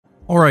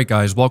Alright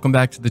guys, welcome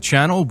back to the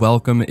channel.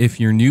 Welcome if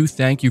you're new.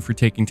 Thank you for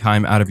taking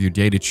time out of your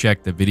day to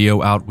check the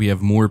video out. We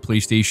have more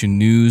PlayStation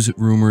news,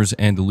 rumors,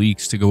 and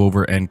leaks to go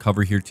over and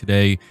cover here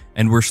today.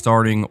 And we're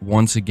starting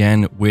once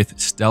again with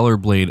Stellar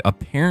Blade.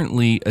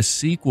 Apparently, a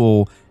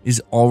sequel is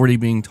already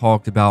being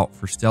talked about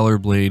for Stellar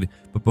Blade.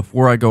 But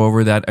before I go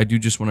over that, I do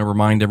just want to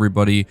remind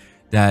everybody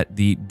that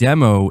the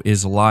demo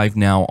is live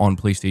now on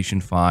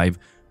PlayStation 5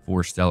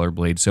 for Stellar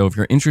Blade. So if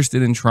you're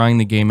interested in trying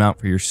the game out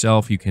for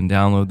yourself, you can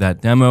download that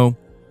demo.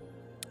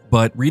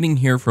 But reading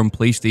here from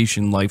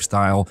PlayStation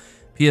Lifestyle,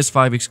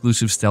 PS5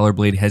 exclusive Stellar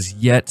Blade has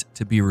yet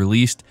to be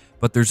released,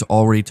 but there's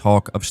already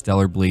talk of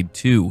Stellar Blade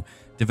 2.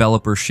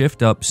 Developer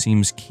ShiftUp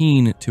seems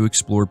keen to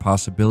explore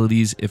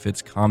possibilities if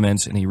its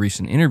comments in a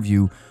recent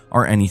interview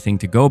are anything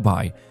to go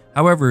by.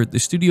 However, the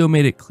studio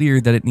made it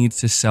clear that it needs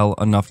to sell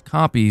enough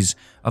copies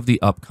of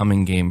the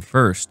upcoming game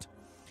first.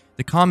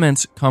 The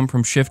comments come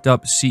from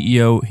ShiftUp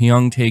CEO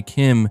Hyung-tae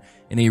Kim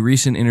in a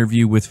recent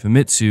interview with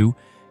Famitsu.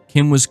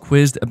 Kim was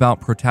quizzed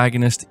about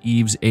protagonist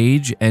Eve's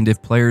age and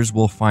if players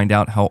will find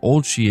out how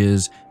old she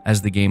is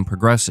as the game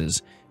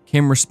progresses.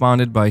 Kim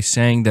responded by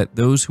saying that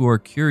those who are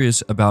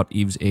curious about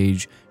Eve's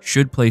age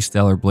should play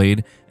Stellar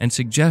Blade and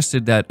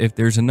suggested that if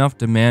there's enough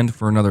demand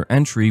for another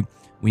entry,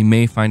 we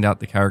may find out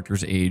the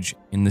character's age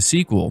in the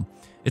sequel.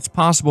 It's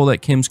possible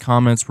that Kim's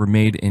comments were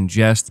made in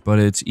jest, but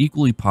it's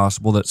equally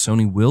possible that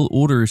Sony will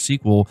order a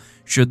sequel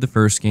should the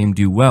first game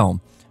do well.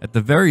 At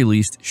the very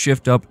least,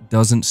 ShiftUp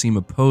doesn't seem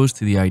opposed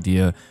to the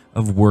idea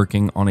of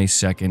working on a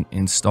second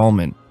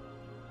installment.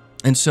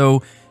 And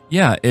so,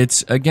 yeah,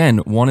 it's, again,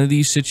 one of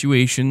these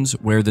situations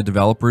where the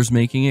developer's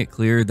making it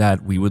clear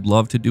that we would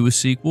love to do a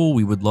sequel,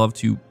 we would love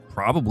to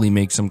probably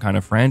make some kind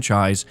of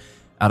franchise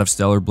out of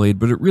Stellar Blade,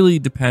 but it really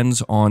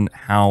depends on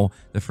how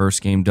the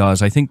first game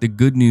does. I think the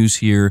good news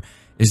here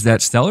is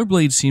that Stellar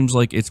Blade seems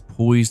like it's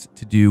poised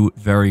to do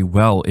very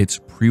well. It's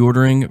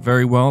pre-ordering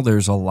very well.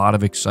 There's a lot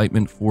of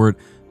excitement for it,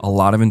 a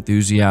lot of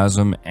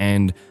enthusiasm,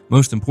 and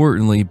most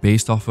importantly,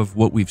 based off of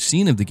what we've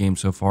seen of the game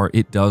so far,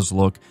 it does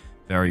look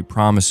very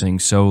promising.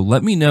 So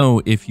let me know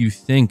if you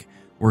think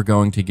we're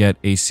going to get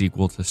a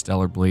sequel to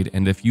Stellar Blade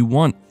and if you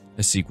want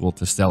a sequel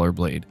to Stellar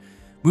Blade.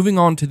 Moving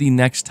on to the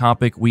next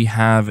topic, we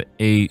have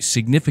a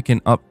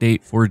significant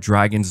update for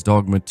Dragon's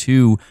Dogma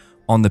 2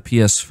 on the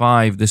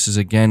PS5. This is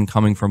again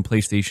coming from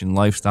PlayStation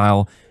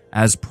Lifestyle.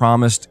 As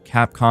promised,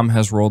 Capcom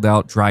has rolled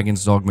out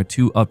Dragon's Dogma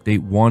 2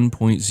 Update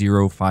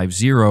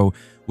 1.050,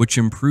 which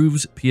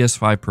improves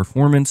PS5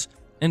 performance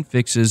and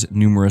fixes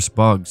numerous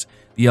bugs.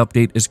 The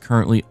update is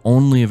currently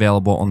only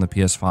available on the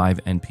PS5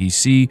 and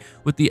PC,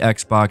 with the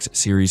Xbox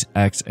Series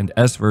X and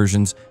S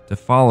versions to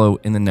follow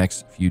in the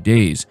next few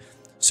days.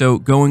 So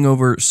going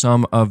over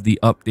some of the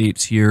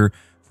updates here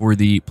for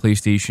the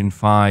PlayStation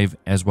 5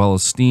 as well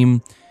as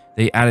Steam,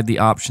 they added the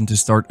option to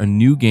start a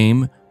new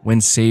game when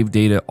save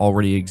data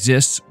already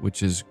exists,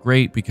 which is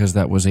great because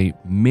that was a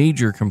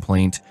major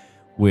complaint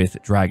with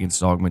Dragon's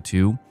Dogma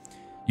 2.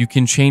 You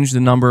can change the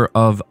number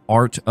of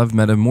Art of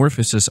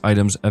Metamorphosis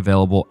items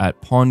available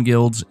at pawn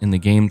guilds in the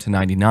game to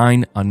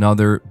 99,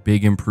 another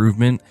big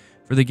improvement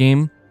for the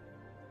game.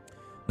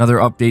 Another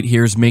update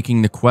here is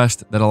making the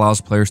quest that allows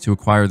players to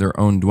acquire their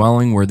own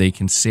dwelling where they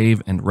can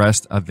save and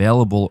rest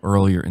available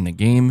earlier in the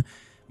game.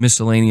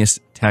 Miscellaneous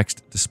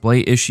text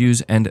display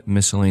issues, and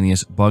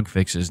miscellaneous bug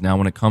fixes. Now,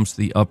 when it comes to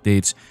the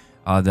updates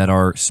that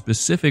are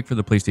specific for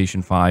the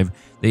PlayStation 5,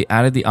 they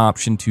added the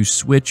option to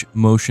switch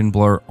motion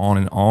blur on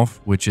and off,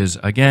 which is,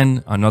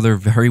 again, another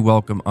very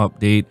welcome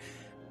update.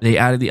 They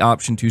added the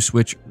option to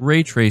switch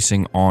ray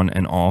tracing on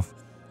and off,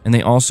 and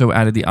they also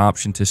added the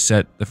option to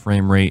set the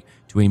frame rate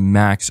to a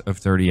max of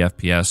 30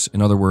 FPS.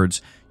 In other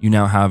words, you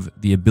now have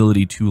the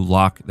ability to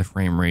lock the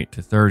frame rate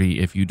to 30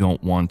 if you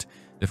don't want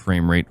the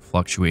frame rate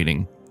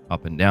fluctuating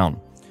up and down.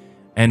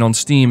 And on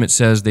Steam, it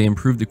says they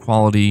improved the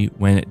quality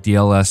when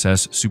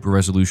DLSS Super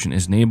Resolution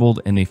is enabled,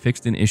 and they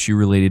fixed an issue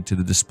related to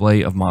the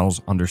display of models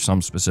under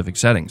some specific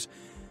settings.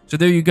 So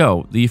there you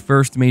go. The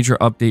first major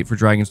update for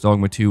Dragon's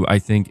Dogma 2, I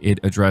think it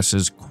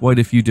addresses quite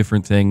a few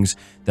different things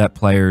that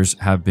players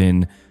have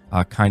been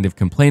kind of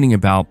complaining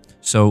about.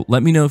 So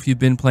let me know if you've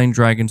been playing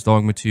Dragon's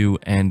Dogma 2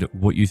 and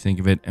what you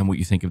think of it and what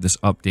you think of this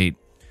update.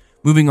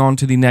 Moving on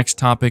to the next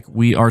topic,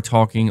 we are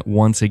talking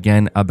once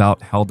again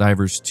about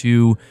Helldivers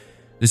 2.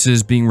 This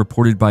is being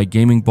reported by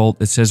Gaming Bolt.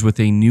 It says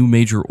with a new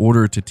major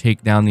order to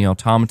take down the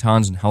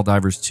automatons in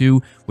Helldivers 2,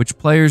 which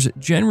players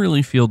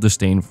generally feel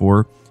disdain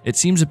for, it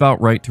seems about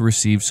right to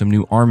receive some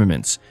new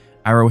armaments.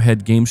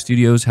 Arrowhead Game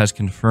Studios has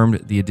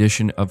confirmed the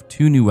addition of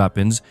two new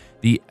weapons,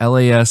 the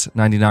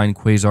LAS-99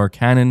 Quasar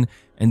Cannon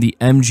and the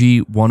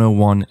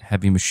MG-101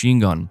 Heavy Machine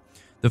Gun.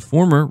 The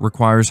former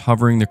requires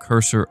hovering the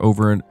cursor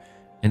over an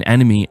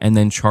enemy and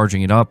then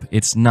charging it up.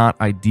 It's not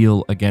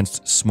ideal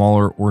against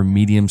smaller or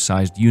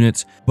medium-sized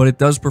units, but it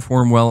does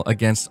perform well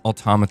against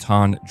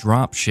automaton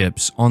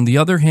dropships. On the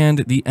other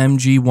hand, the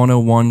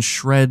MG-101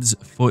 shreds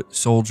foot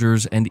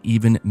soldiers and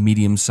even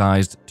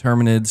medium-sized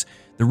Terminids.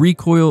 The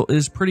recoil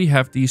is pretty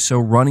hefty, so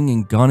running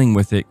and gunning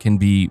with it can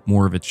be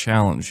more of a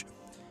challenge.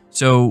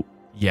 So,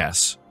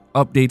 yes,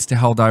 updates to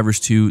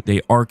Helldivers 2,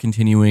 they are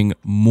continuing.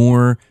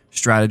 More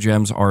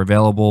stratagems are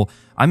available.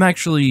 I'm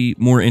actually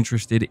more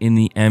interested in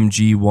the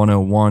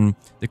MG101.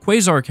 The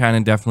Quasar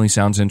cannon definitely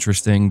sounds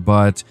interesting,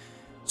 but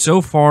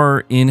so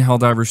far in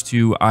Helldivers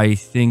 2, I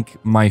think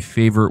my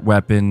favorite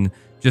weapon,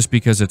 just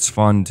because it's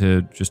fun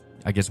to just,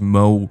 I guess,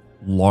 mow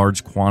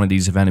large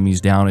quantities of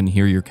enemies down and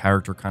hear your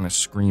character kind of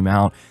scream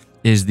out,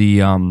 is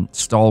the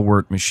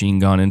stalwart machine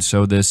gun. And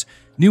so this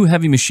new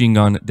heavy machine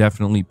gun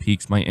definitely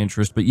piques my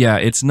interest. But yeah,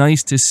 it's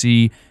nice to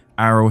see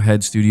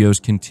Arrowhead Studios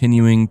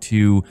continuing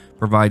to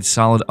provide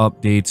solid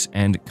updates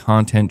and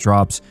content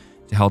drops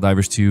to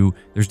Helldivers 2.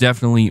 There's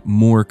definitely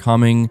more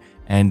coming,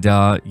 and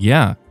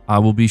yeah, I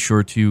will be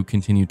sure to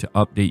continue to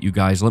update you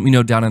guys. Let me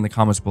know down in the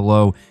comments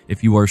below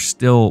if you are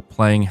still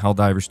playing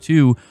Helldivers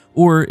 2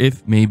 or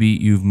if maybe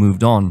you've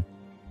moved on.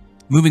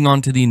 Moving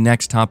on to the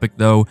next topic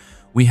though,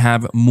 we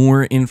have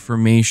more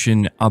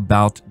information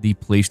about the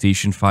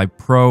PlayStation 5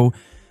 Pro.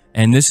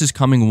 And this is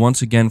coming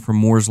once again from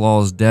Moore's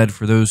Law is Dead.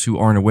 For those who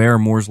aren't aware,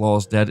 Moore's Law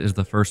is Dead is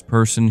the first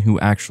person who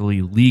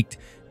actually leaked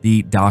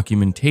the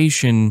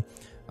documentation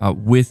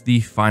with the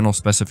final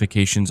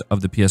specifications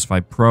of the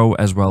PS5 Pro,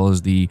 as well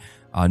as the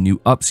new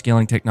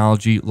upscaling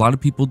technology. A lot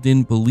of people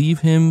didn't believe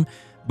him,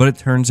 but it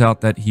turns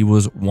out that he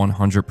was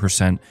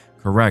 100%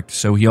 correct.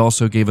 So he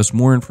also gave us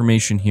more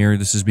information here.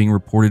 This is being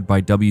reported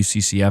by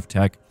WCCF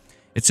Tech.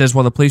 It says,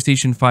 while the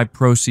PlayStation 5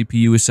 Pro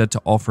CPU is set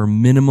to offer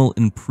minimal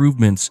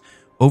improvements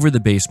over the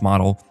base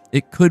model,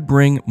 it could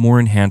bring more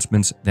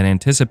enhancements than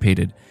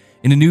anticipated.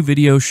 In a new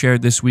video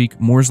shared this week,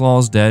 Moore's Law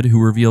is Dead, who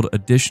revealed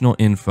additional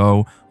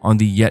info on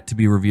the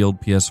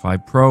yet-to-be-revealed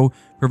PS5 Pro,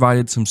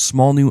 provided some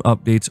small new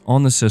updates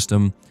on the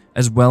system,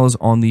 as well as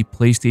on the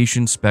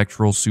PlayStation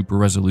Spectral Super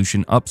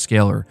Resolution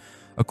Upscaler.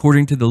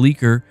 According to the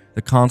leaker,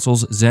 the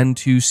console's Zen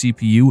 2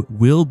 CPU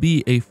will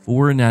be a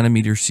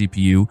 4nm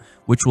CPU,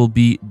 which will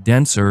be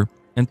denser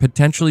and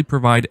potentially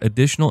provide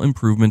additional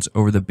improvements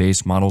over the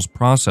base model's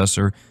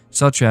processor,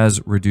 such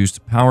as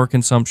reduced power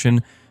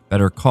consumption,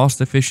 better cost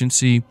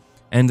efficiency,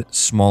 and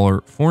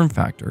smaller form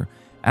factor.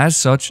 As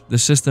such, the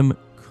system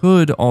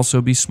could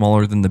also be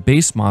smaller than the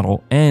base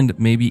model and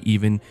maybe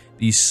even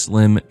the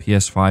slim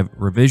PS5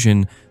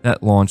 revision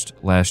that launched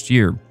last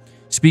year.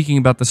 Speaking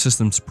about the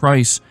system's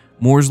price,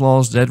 Moore's Law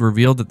is Dead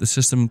revealed that the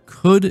system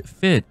could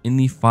fit in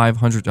the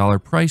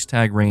 $500 price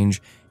tag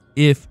range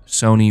if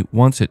Sony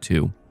wants it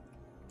to.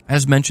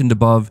 As mentioned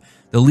above,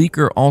 the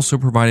leaker also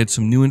provided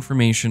some new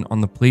information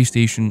on the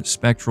PlayStation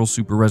Spectral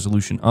Super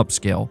Resolution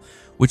Upscale,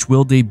 which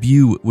will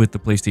debut with the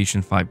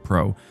PlayStation 5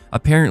 Pro.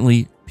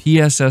 Apparently,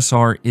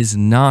 PSSR is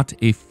not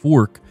a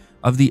fork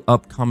of the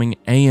upcoming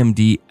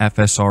AMD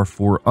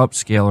FSR4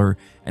 upscaler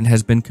and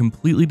has been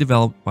completely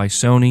developed by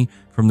Sony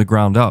from the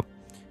ground up.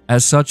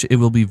 As such, it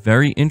will be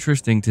very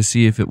interesting to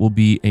see if it will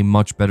be a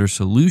much better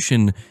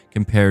solution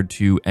compared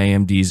to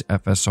AMD's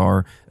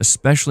FSR,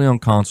 especially on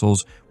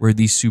consoles where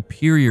the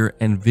superior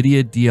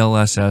NVIDIA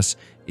DLSS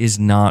is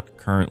not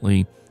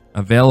currently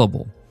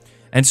available.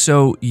 And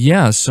so,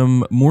 yeah,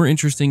 some more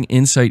interesting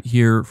insight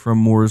here from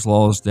Moore's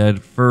Law is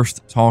Dead.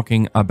 First,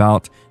 talking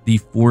about the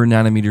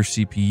 4nm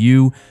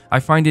CPU. I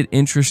find it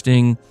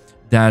interesting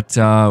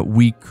that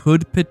we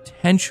could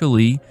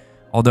potentially,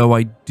 although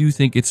I do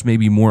think it's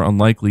maybe more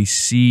unlikely,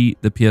 see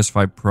the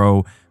PS5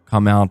 Pro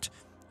come out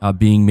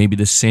being maybe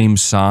the same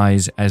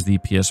size as the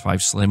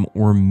PS5 Slim,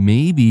 or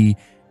maybe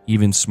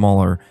even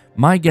smaller.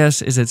 My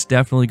guess is it's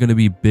definitely going to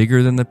be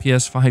bigger than the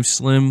PS5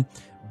 Slim,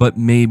 but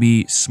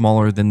maybe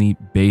smaller than the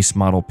base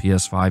model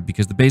PS5,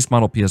 because the base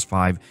model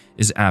PS5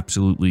 is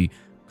absolutely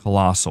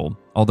colossal,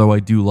 although I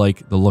do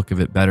like the look of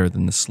it better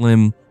than the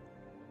Slim.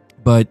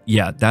 But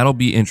yeah, that'll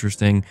be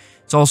interesting.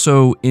 It's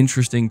also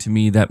interesting to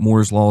me that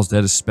Moore's Law is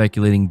Dead is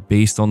speculating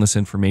based on this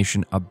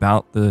information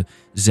about the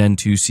Zen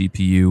 2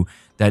 CPU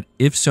that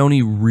if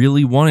Sony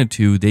really wanted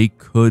to, they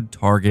could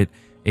target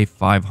a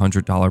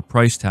 $500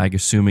 price tag,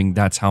 assuming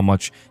that's how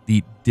much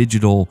the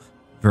digital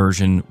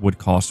version would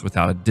cost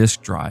without a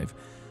disk drive.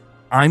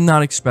 I'm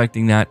not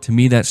expecting that. To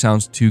me, that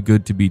sounds too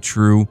good to be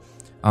true.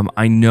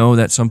 I know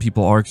that some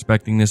people are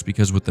expecting this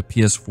because with the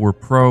PS4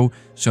 Pro,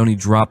 Sony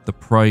dropped the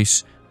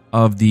price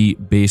of the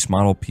base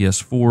model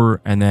PS4,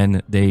 and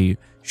then they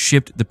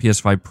shipped the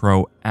PS5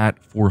 Pro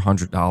at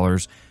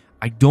 $400.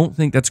 I don't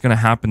think that's going to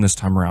happen this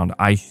time around.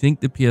 I think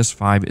the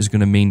PS5 is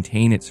going to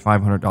maintain its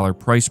 $500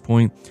 price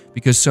point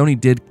because Sony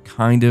did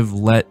kind of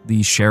let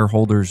the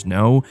shareholders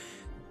know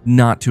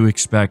not to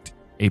expect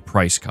a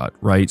price cut,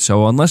 right?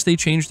 So unless they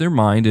change their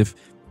mind, if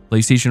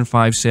PlayStation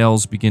 5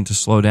 sales begin to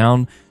slow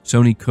down,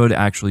 Sony could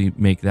actually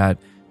make that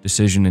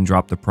decision and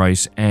drop the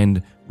price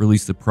and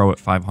release the Pro at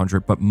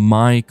 $500. But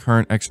my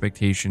current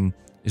expectation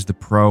is the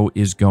Pro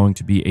is going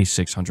to be a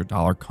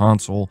 $600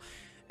 console.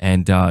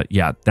 And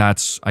yeah,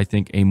 that's, I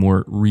think, a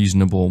more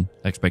reasonable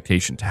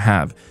expectation to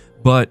have.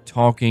 But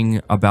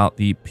talking about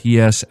the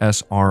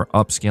PSSR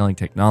upscaling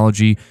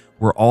technology,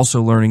 we're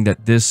also learning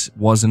that this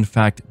was in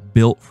fact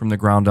built from the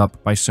ground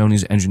up by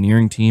Sony's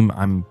engineering team.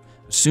 I'm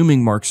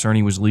assuming Mark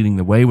Cerny was leading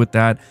the way with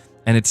that,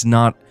 and it's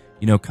not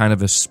kind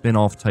of a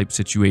spin-off type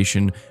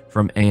situation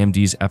from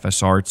AMD's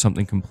FSR. It's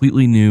something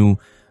completely new,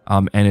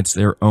 and it's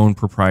their own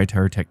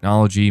proprietary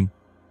technology.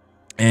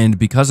 And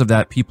because of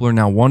that, people are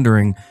now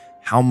wondering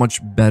how much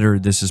better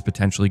this is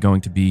potentially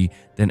going to be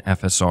than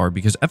FSR,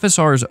 because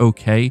FSR is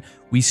okay.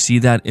 We see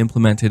that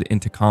implemented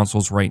into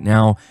consoles right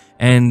now,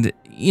 and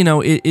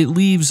it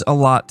leaves a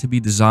lot to be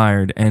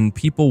desired, and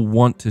people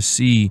want to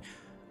see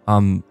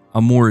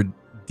a more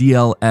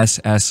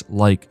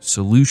DLSS-like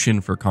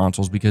solution for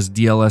consoles, because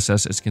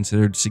DLSS is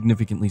considered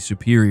significantly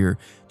superior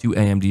to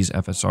AMD's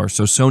FSR.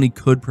 So Sony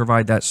could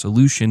provide that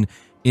solution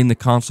in the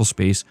console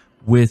space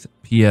with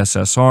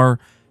PSSR.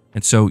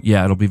 And so,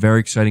 yeah, it'll be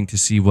very exciting to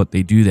see what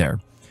they do there.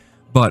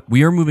 But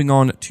we are moving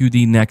on to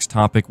the next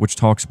topic, which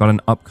talks about an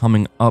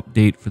upcoming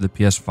update for the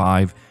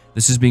PS5.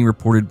 This is being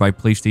reported by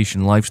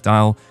PlayStation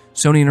Lifestyle.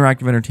 Sony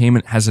Interactive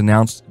Entertainment has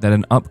announced that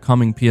an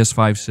upcoming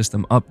PS5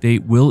 system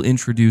update will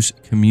introduce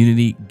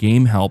Community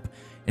Game Help,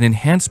 an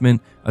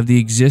enhancement of the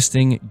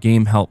existing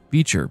Game Help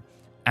feature.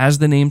 As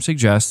the name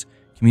suggests,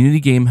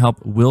 Community Game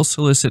Help will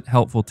solicit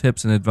helpful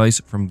tips and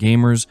advice from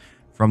gamers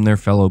from their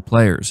fellow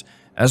players.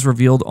 As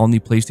revealed on the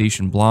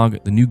PlayStation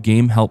blog, the new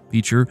Game Help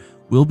feature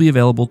will be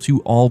available to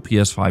all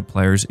PS5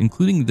 players,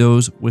 including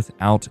those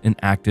without an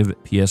active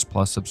PS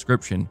Plus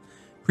subscription.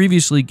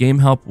 Previously, Game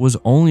Help was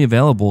only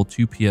available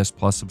to PS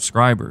Plus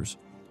subscribers,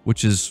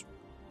 which is,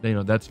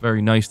 that's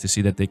very nice to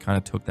see that they kind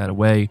of took that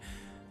away.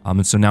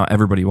 And so now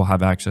everybody will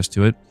have access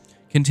to it.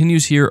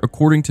 Continues here,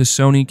 according to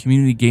Sony,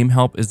 Community Game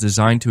Help is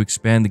designed to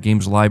expand the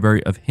game's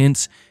library of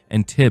hints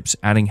and tips,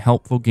 adding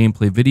helpful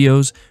gameplay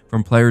videos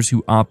from players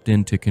who opt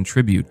in to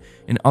contribute.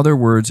 In other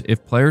words,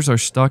 if players are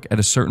stuck at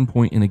a certain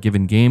point in a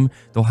given game,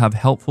 they'll have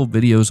helpful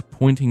videos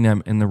pointing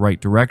them in the right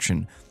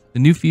direction. The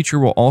new feature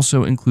will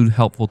also include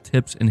helpful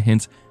tips and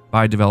hints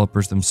by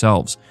developers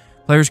themselves.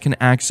 Players can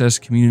access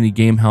Community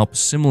Game Help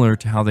similar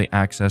to how they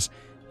access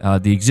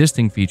the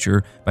existing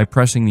feature by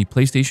pressing the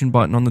PlayStation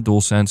button on the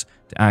DualSense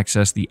to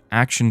access the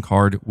action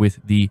card with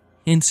the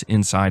Hints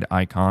Inside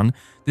icon.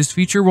 This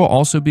feature will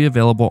also be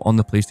available on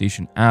the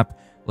PlayStation app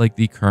like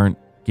the current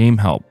Game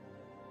Help.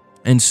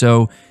 And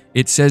so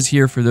it says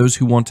here, for those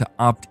who want to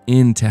opt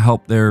in to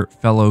help their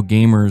fellow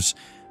gamers,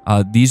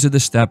 these are the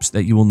steps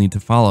that you will need to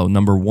follow.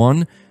 Number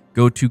 1,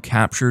 go to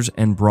Captures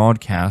and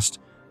Broadcast.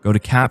 Go to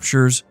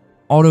Captures,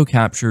 Auto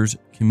Captures,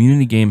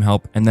 Community Game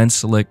Help, and then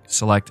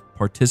select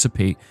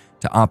Participate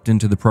to opt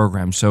into the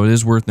program. So it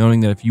is worth noting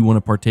that if you want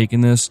to partake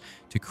in this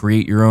to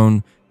create your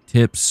own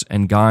tips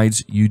and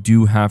guides, you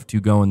do have to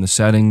go in the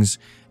settings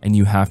and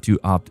you have to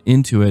opt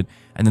into it.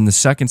 And then the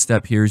second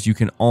step here is you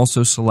can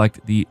also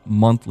select the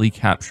monthly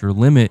capture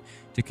limit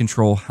to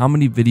control how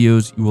many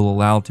videos you will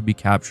allow to be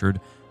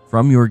captured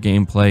from your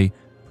gameplay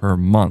per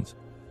month.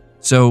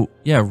 So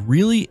yeah,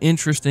 really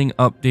interesting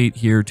update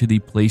here to the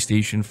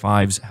PlayStation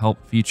 5's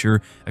help feature.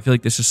 I feel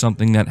like this is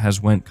something that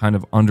has went kind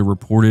of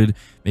underreported.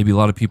 Maybe a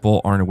lot of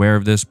people aren't aware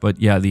of this,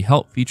 but yeah, the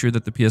help feature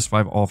that the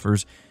PS5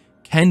 offers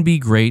can be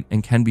great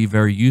and can be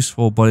very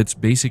useful, but it's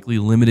basically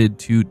limited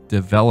to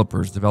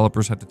developers.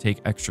 Developers have to take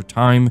extra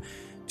time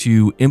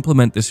to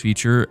implement this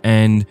feature,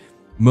 and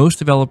most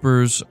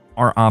developers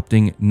are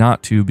opting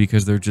not to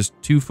because they're just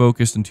too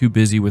focused and too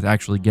busy with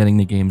actually getting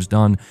the games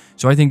done.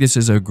 So I think this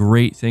is a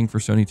great thing for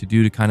Sony to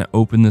do, to kind of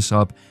open this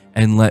up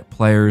and let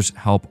players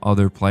help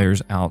other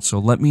players out. So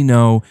let me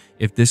know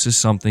if this is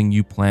something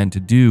you plan to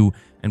do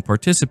and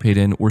participate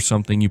in, or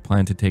something you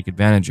plan to take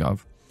advantage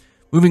of.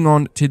 Moving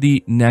on to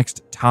the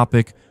next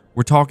topic,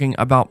 we're talking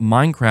about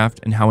Minecraft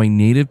and how a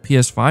native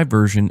PS5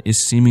 version is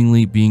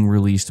seemingly being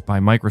released by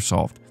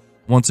Microsoft.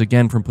 Once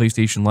again, from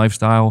PlayStation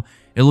Lifestyle,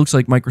 it looks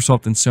like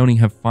Microsoft and Sony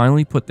have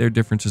finally put their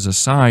differences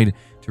aside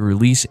to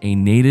release a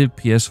native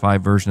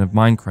PS5 version of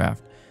Minecraft.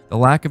 The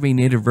lack of a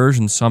native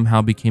version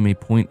somehow became a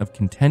point of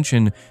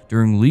contention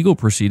during legal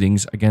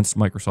proceedings against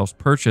Microsoft's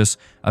purchase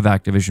of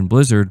Activision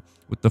Blizzard,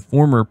 with the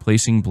former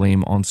placing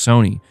blame on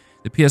Sony.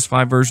 The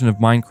PS5 version of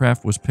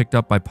Minecraft was picked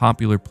up by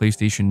popular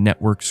PlayStation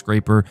Network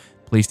scraper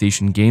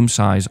PlayStation Game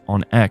Size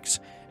on X.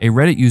 A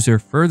Reddit user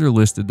further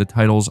listed the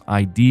title's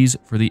IDs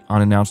for the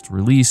unannounced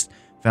release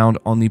found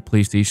on the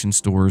PlayStation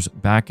Store's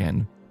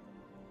backend.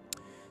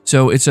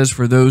 So it says,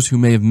 for those who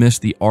may have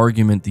missed the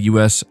argument, the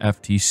US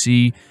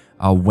FTC,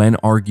 when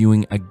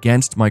arguing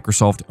against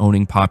Microsoft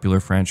owning popular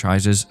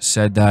franchises,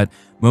 said that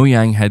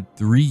Mojang had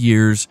 3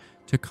 years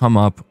to come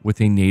up with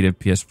a native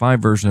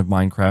PS5 version of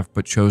Minecraft,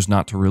 but chose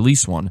not to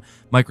release one.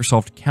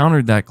 Microsoft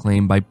countered that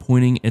claim by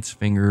pointing its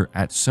finger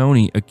at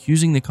Sony,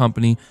 accusing the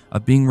company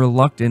of being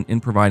reluctant in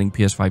providing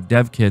PS5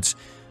 dev kits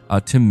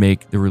to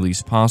make the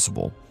release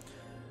possible.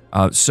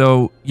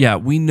 So yeah,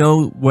 we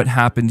know what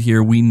happened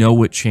here. We know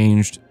what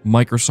changed.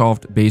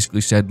 Microsoft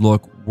basically said,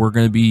 look, we're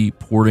going to be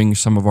porting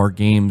some of our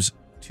games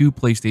to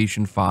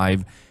PlayStation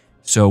 5,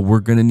 so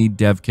we're going to need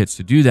dev kits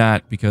to do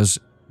that because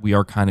we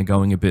are kind of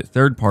going a bit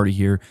third party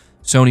here.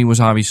 Sony was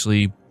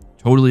obviously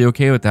totally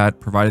okay with that,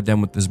 provided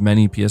them with as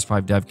many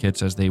PS5 dev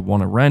kits as they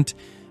want to rent.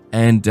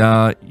 And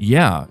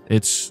yeah,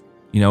 it's,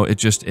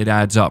 it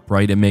adds up,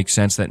 right? It makes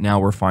sense that now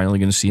we're finally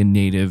going to see a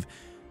native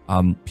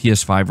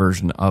PS5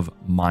 version of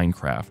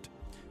Minecraft.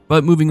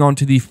 But moving on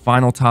to the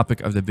final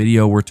topic of the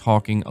video, we're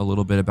talking a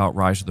little bit about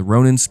Rise of the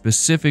Ronin.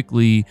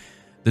 Specifically,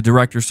 the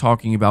director's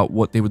talking about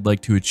what they would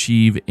like to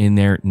achieve in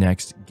their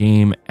next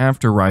game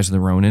after Rise of the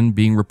Ronin.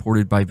 Being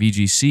reported by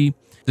VGC,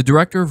 the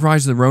director of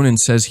Rise of the Ronin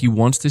says he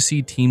wants to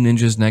see Team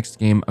Ninja's next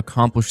game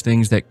accomplish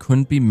things that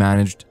couldn't be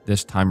managed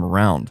this time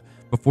around.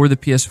 Before the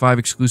PS5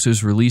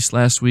 exclusives released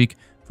last week,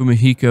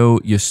 Fumihiko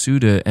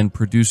Yasuda and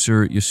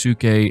producer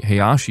Yusuke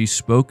Hayashi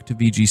spoke to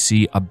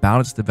VGC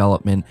about its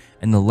development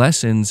and the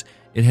lessons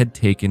it had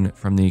taken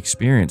from the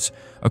experience.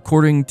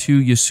 According to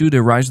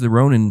Yasuda, Rise of the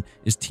Ronin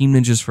is Team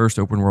Ninja's first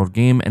open-world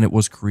game, and it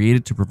was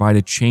created to provide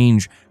a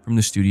change from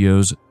the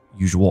studio's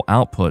usual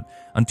output.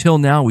 Until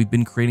now, we've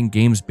been creating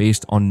games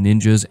based on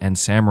ninjas and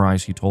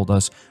samurais, he told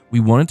us. We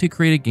wanted to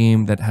create a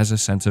game that has a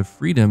sense of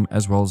freedom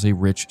as well as a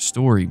rich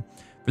story.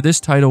 For this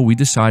title, we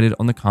decided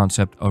on the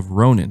concept of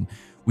Ronin.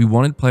 We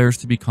wanted players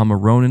to become a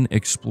Ronin,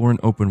 explore an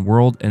open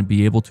world, and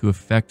be able to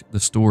affect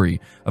the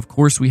story. Of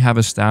course, we have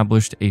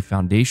established a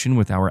foundation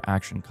with our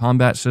action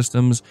combat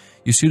systems.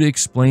 Yasuda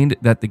explained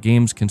that the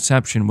game's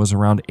conception was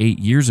around 8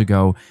 years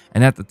ago,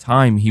 and at the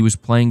time, he was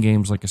playing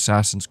games like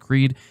Assassin's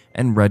Creed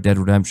and Red Dead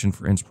Redemption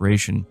for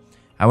inspiration.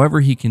 However,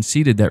 he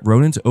conceded that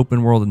Ronin's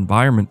open world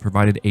environment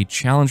provided a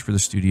challenge for the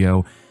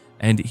studio,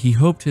 and he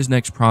hoped his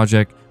next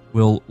project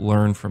will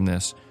learn from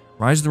this.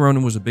 Rise of the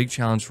Ronin was a big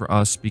challenge for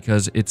us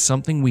because it's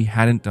something we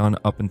hadn't done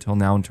up until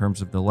now in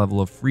terms of the level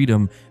of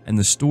freedom and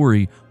the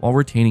story while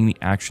retaining the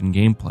action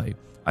gameplay.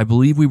 I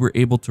believe we were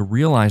able to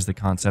realize the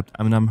concept,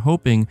 and I'm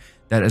hoping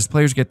that as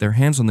players get their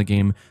hands on the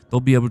game, they'll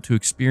be able to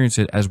experience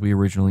it as we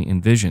originally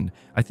envisioned.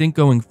 I think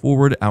going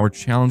forward, our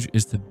challenge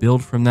is to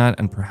build from that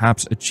and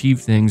perhaps achieve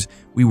things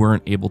we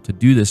weren't able to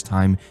do this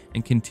time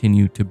and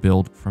continue to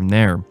build from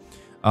there.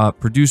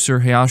 Producer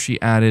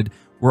Hayashi added,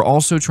 "We're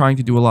also trying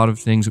to do a lot of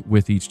things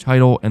with each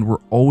title, and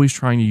we're always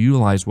trying to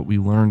utilize what we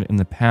learned in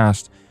the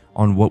past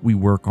on what we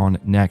work on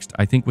next."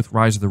 I think with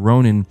Rise of the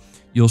Ronin,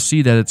 you'll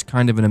see that it's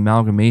kind of an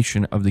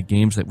amalgamation of the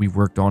games that we've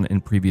worked on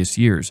in previous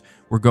years.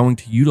 We're going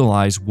to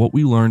utilize what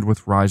we learned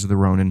with Rise of the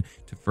Ronin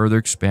to further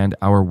expand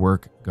our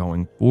work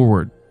going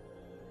forward.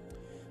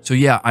 So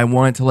yeah, I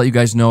wanted to let you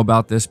guys know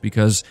about this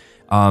because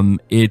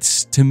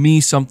it's, to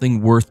me,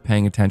 something worth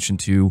paying attention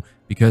to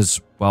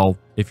because, well,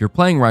 if you're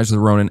playing Rise of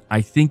the Ronin,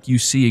 I think you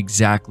see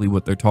exactly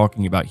what they're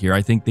talking about here.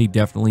 I think they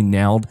definitely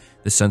nailed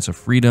the sense of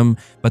freedom,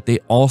 but they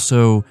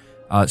also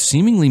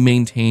seemingly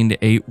maintained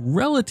a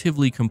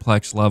relatively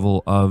complex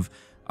level of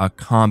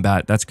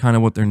combat. That's kind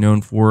of what they're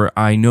known for.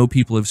 I know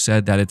people have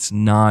said that it's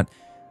not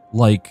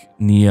like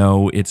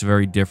Neo, it's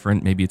very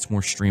different. Maybe it's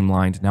more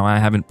streamlined. Now, I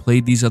haven't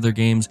played these other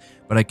games,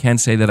 but I can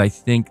say that I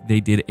think they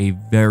did a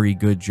very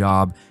good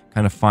job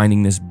kind of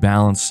finding this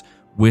balance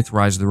with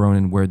Rise of the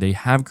Ronin, where they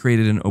have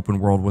created an open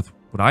world with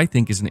what I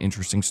think is an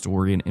interesting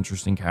story and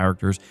interesting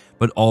characters,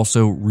 but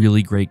also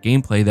really great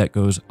gameplay that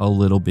goes a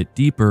little bit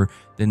deeper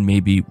than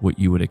maybe what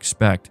you would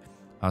expect,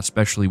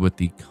 especially with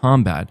the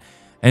combat.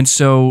 And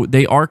so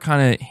they are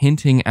kind of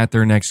hinting at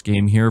their next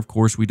game here. Of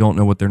course, we don't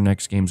know what their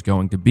next game's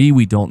going to be.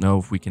 We don't know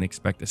if we can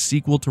expect a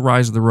sequel to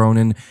Rise of the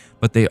Ronin,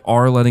 but they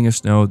are letting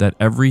us know that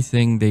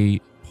everything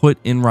they put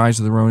in Rise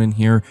of the Ronin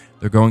here,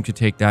 they're going to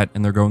take that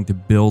and they're going to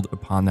build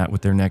upon that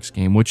with their next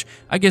game, which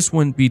I guess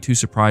wouldn't be too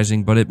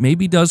surprising, but it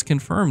maybe does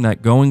confirm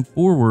that going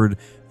forward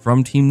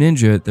from Team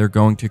Ninja, they're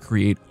going to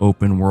create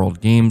open world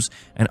games.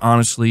 And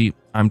honestly,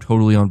 I'm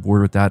totally on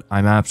board with that.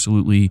 I'm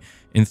absolutely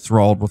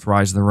enthralled with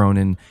Rise of the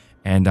Ronin,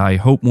 and I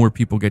hope more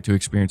people get to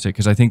experience it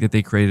because I think that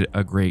they created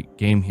a great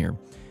game here.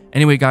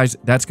 Anyway, guys,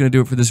 that's going to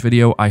do it for this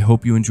video. I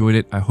hope you enjoyed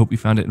it. I hope you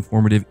found it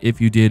informative. If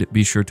you did,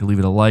 be sure to leave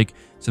it a like,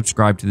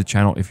 subscribe to the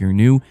channel if you're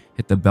new,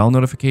 hit the bell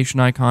notification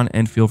icon,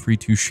 and feel free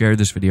to share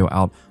this video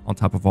out on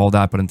top of all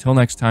that. But until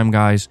next time,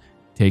 guys,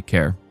 take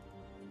care.